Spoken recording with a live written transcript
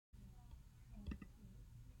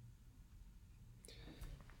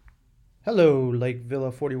Hello, Lake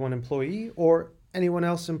Villa 41 employee or anyone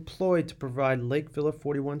else employed to provide Lake Villa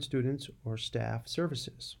 41 students or staff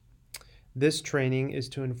services. This training is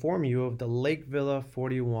to inform you of the Lake Villa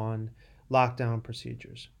 41 lockdown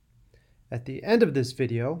procedures. At the end of this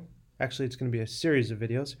video, actually it's going to be a series of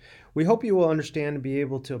videos, we hope you will understand and be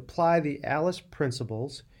able to apply the ALICE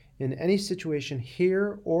principles in any situation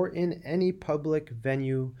here or in any public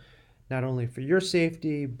venue, not only for your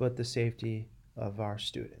safety, but the safety of our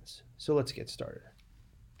students. So let's get started.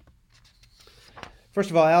 First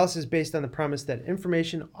of all, ALICE is based on the premise that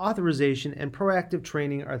information, authorization, and proactive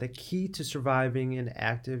training are the key to surviving an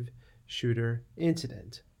active shooter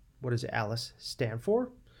incident. What does ALICE stand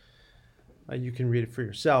for? You can read it for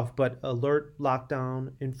yourself, but alert,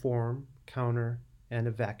 lockdown, inform, counter, and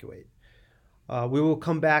evacuate. We will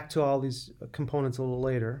come back to all these components a little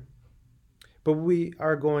later, but we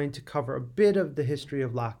are going to cover a bit of the history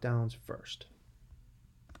of lockdowns first.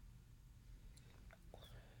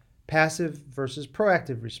 Passive versus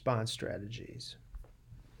proactive response strategies.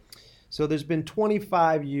 So there's been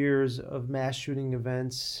 25 years of mass shooting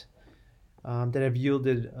events that have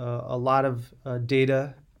yielded a lot of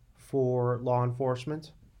data for law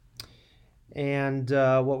enforcement. And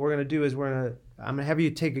what we're going to do is I'm going to have you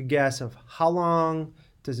take a guess of how long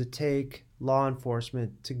does it take law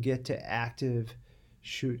enforcement to get to active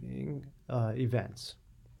shooting events.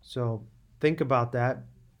 So think about that. I'm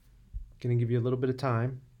going to give you a little bit of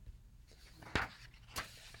time.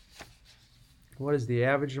 What is the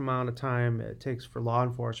average amount of time it takes for law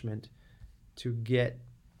enforcement to get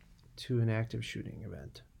to an active shooting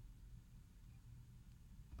event?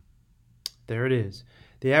 There it is.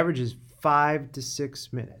 The average is 5 to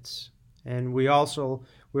 6 minutes. And we are also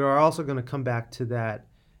going to come back to that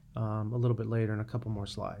a little bit later in a couple more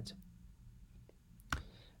slides.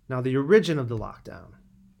 Now, the origin of the lockdown.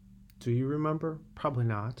 Do you remember? Probably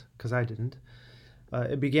not, because I didn't.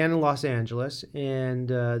 It began in Los Angeles, and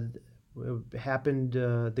it happened,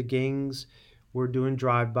 the gangs were doing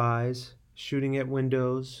drive-bys, shooting at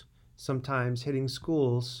windows, sometimes hitting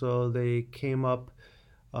schools, so they came up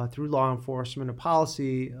through law enforcement a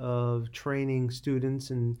policy of training students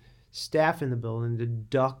and staff in the building to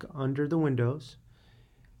duck under the windows,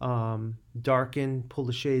 darken, pull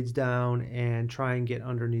the shades down, and try and get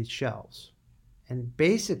underneath shelves. And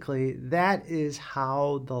basically, that is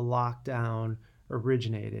how the lockdown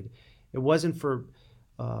originated. It wasn't for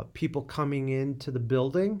people coming into the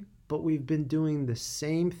building, but we've been doing the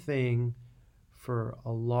same thing for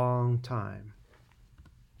a long time.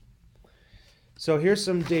 So here's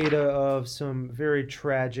some data of some very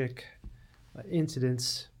tragic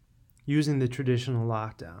incidents using the traditional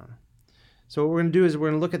lockdown. So what we're going to do is we're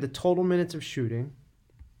going to look at the total minutes of shooting.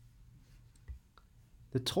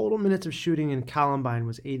 The total minutes of shooting in Columbine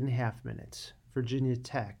was 8.5 minutes. Virginia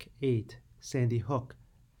Tech, 8. Sandy Hook,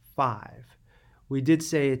 5. We did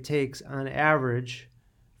say it takes, on average,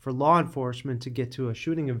 for law enforcement to get to a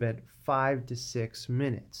shooting event, 5 to 6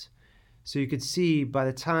 minutes. So you could see by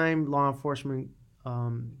the time law enforcement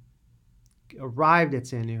arrived at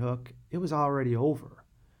Sandy Hook, it was already over.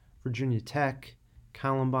 Virginia Tech,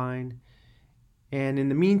 Columbine, and in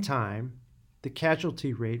the meantime, the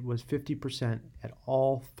casualty rate was 50% at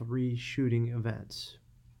all 3 shooting events.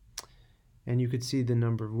 And you could see the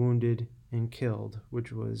number of wounded and killed,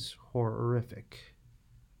 which was horrific.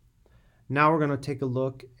 Now we're going to take a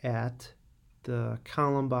look at the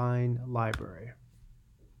Columbine Library.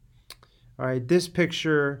 All right, this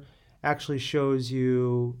picture actually shows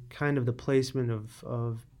you kind of the placement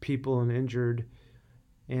of people and injured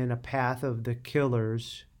and a path of the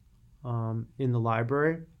killers in the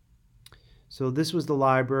library. So this was the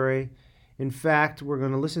library. In fact, we're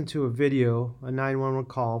going to listen to a video, a 911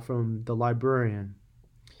 call from the librarian.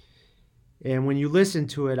 And when you listen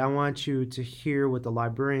to it, I want you to hear what the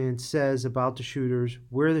librarian says about the shooters,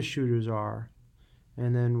 where the shooters are,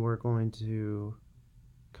 and then we're going to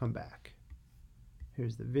come back.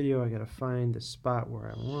 Here's the video. I got to find the spot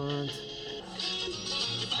where I want.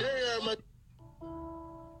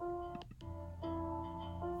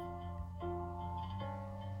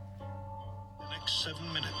 The next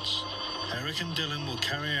 7 minutes, Eric and Dylan will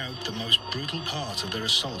carry out the most brutal part of their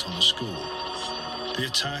assault on the school. The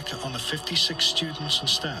attack on the 56 students and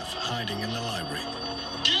staff hiding in the library.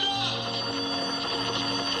 Get up!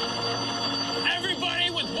 Everybody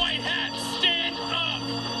with white hats, stand up!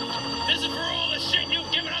 This is for all the shit you've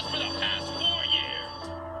given us for the past 4 years!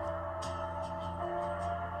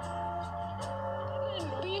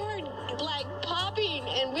 We heard like popping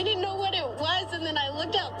and we didn't know what it was, and then I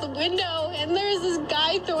looked out the window and and there was this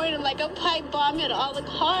guy throwing like a pipe bomb at all the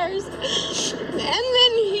cars. And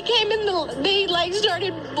then he came in, they like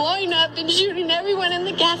started blowing up and shooting everyone in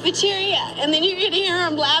the cafeteria. And then you could hear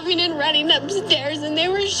them laughing and running upstairs, and they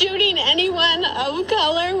were shooting anyone of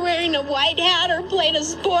color wearing a white hat or playing a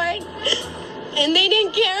sport. And they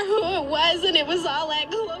didn't care who it was, and it was all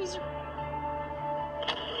at close.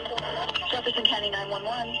 Jefferson County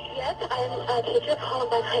 911. Yes, I'm a teacher at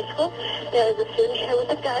Columbine High School. There is a student here with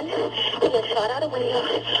a gun. He was shot out a window.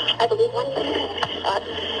 I believe one shot.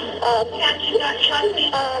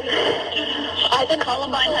 I've been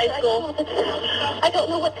Columbine High School. I don't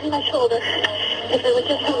know what's in my shoulder. If it was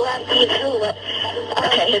just some last thing through it.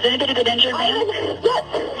 Okay, has anybody been injured, ma'am?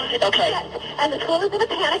 Yes. Okay. Yes. And the school is in a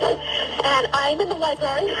panic. And I'm in the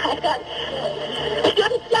library. I've got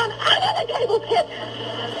students down under the table, kids.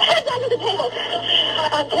 Heads under the table.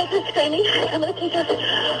 Kids are screaming. Some of the teachers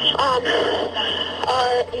are,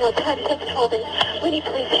 trying to take control of it. We need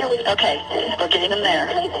police here. Okay, we're getting them there.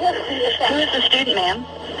 Police here. Who is the student, ma'am?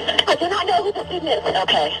 I do not know who the student is.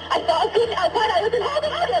 Okay. I saw a student outside. I was in Holden.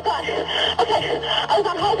 Okay. I was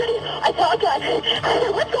on Holden. I saw a gun. I said,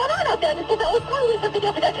 what's going on out there? And he said, it's probably something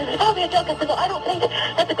else. It's probably a joke. I said, well, I don't think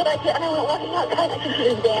that's a good idea. And I went walking outside. I could see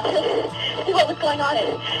this damn to see what was going on.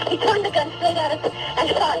 He turned the gun straight at us and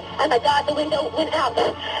shot it. And my God, the window went out.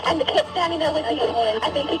 And the kid standing there with me, I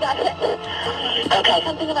think he got hit. Okay.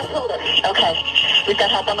 Something in my shoulder. Okay. We've got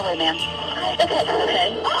help on the way, ma'am. Okay.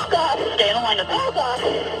 Okay. Oh, God. Stay in the line with me. Oh, God.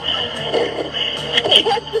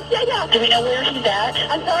 Stay down. Do we know where he's at?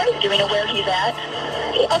 I'm sorry? Do we know where he's at?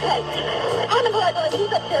 Okay. I'm in the library.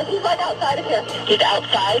 He's upstairs. He's right outside of here. He's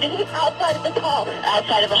outside? He's outside of this hall.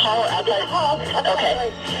 Outside of the hall? Outside of the hall.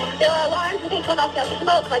 Okay. There are alarms and things going off. Now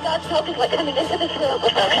smoke. My God, smoke is like coming into this room.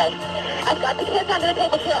 Okay. I've got the kids under the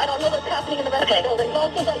table here. I don't know what's happening in the rest of the building.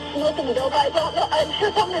 Most of like smoke and dope. I don't know. I'm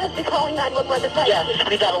sure someone has to be calling 911. Yes,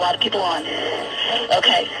 we've got a lot of people on.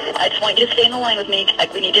 Okay. I just want you to stay in the line with me.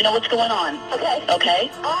 We need to know what's going on. Okay.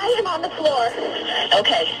 Okay. I am on the floor.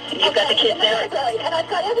 Okay. And you've got the kids there? And I've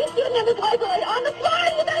got every student in this library on the floor.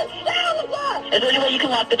 You better stay on the floor. Is there any way you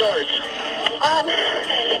can lock the doors?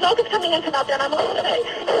 Smoke is coming in from out there, and I'm okay.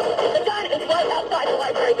 The gun is right outside the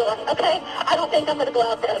library door, okay? I don't think I'm going to go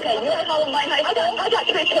out there. Okay, you're at Columbine High School? I got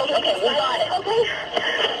 3 children. Okay, we got it. Okay?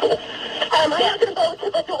 I'm going to go to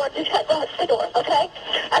the door to shut the door, okay?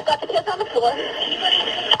 I've got the kids on the floor.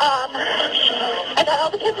 I got all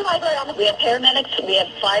the kids in the library on the floor. We have paramedics, we have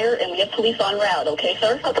fire, and we have police en route, okay,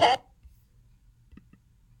 sir? Okay.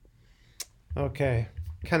 Okay.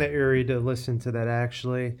 Kind of eerie to listen to that,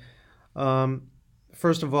 actually.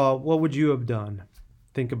 First of all, what would you have done?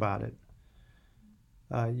 Think about it.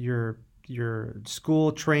 Your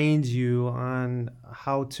school trains you on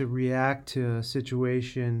how to react to a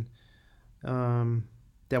situation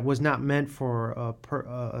that was not meant for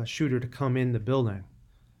a shooter to come in the building.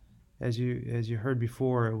 As you heard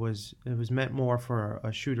before, it was meant more for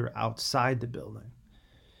a shooter outside the building.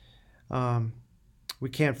 We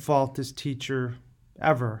can't fault this teacher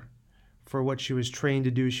ever for what she was trained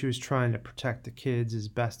to do. She was trying to protect the kids as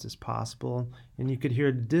best as possible, and you could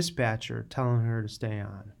hear the dispatcher telling her to stay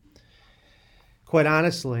on. Quite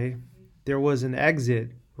honestly, there was an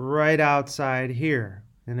exit right outside here,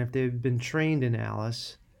 and if they'd been trained in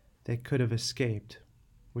Alice, they could have escaped,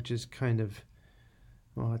 which is kind of,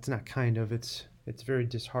 well, it's not kind of, it's very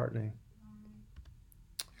disheartening.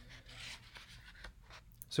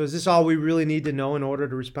 So is this all we really need to know in order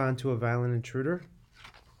to respond to a violent intruder?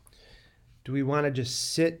 Do we want to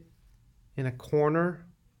just sit in a corner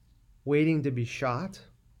waiting to be shot?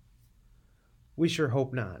 We sure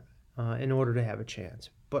hope not, in order to have a chance.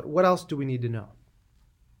 But what else do we need to know?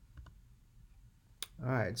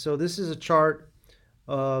 All right, so this is a chart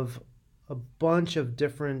of a bunch of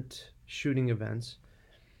different shooting events.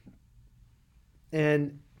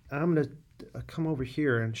 And I'm going to come over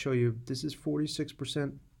here and show you this is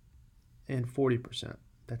 46% and 40%.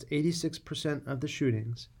 That's 86% of the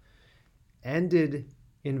shootings ended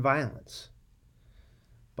in violence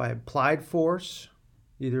by applied force,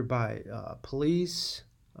 either by police,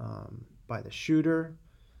 by the shooter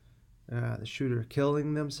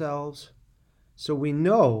killing themselves. So we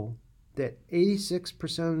know that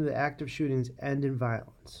 86% of the active shootings end in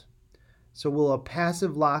violence. So will a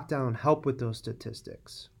passive lockdown help with those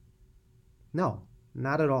statistics? No,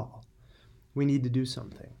 not at all. We need to do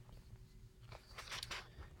something.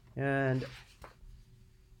 And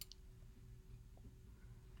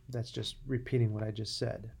that's just repeating what I just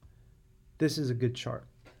said. This is a good chart.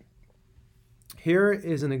 Here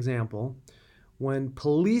is an example. When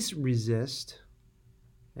police resist,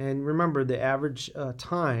 And remember, the average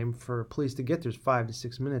time for police to get there is 5 to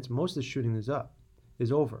 6 minutes. Most of the shooting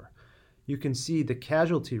is over. You can see the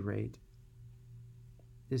casualty rate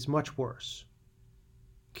is much worse.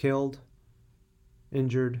 Killed,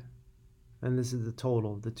 injured, and this is the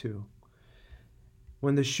total of the two.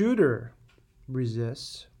 When the shooter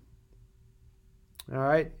resists, all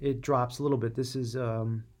right, it drops a little bit. This is,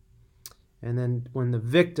 and then when the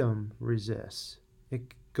victim resists, it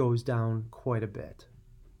goes down quite a bit.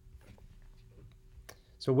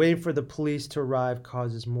 So waiting for the police to arrive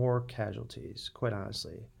causes more casualties, quite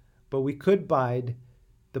honestly. But we could bide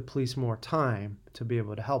the police more time to be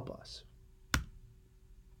able to help us.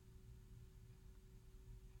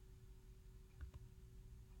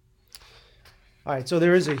 All right, so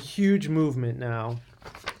there is a huge movement now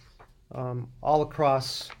all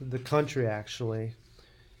across the country, actually.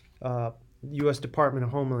 U.S. Department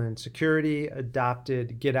of Homeland Security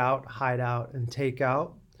adopted get out, hide out, and take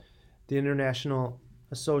out. The International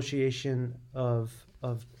Association of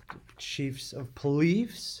Chiefs of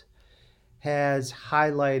Police has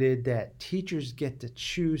highlighted that teachers get to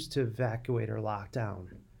choose to evacuate or lock down.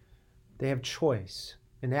 They have choice,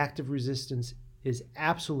 and active resistance is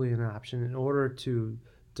absolutely an option in order to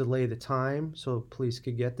delay the time so police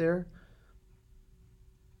could get there.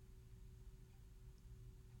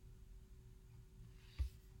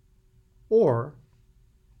 Or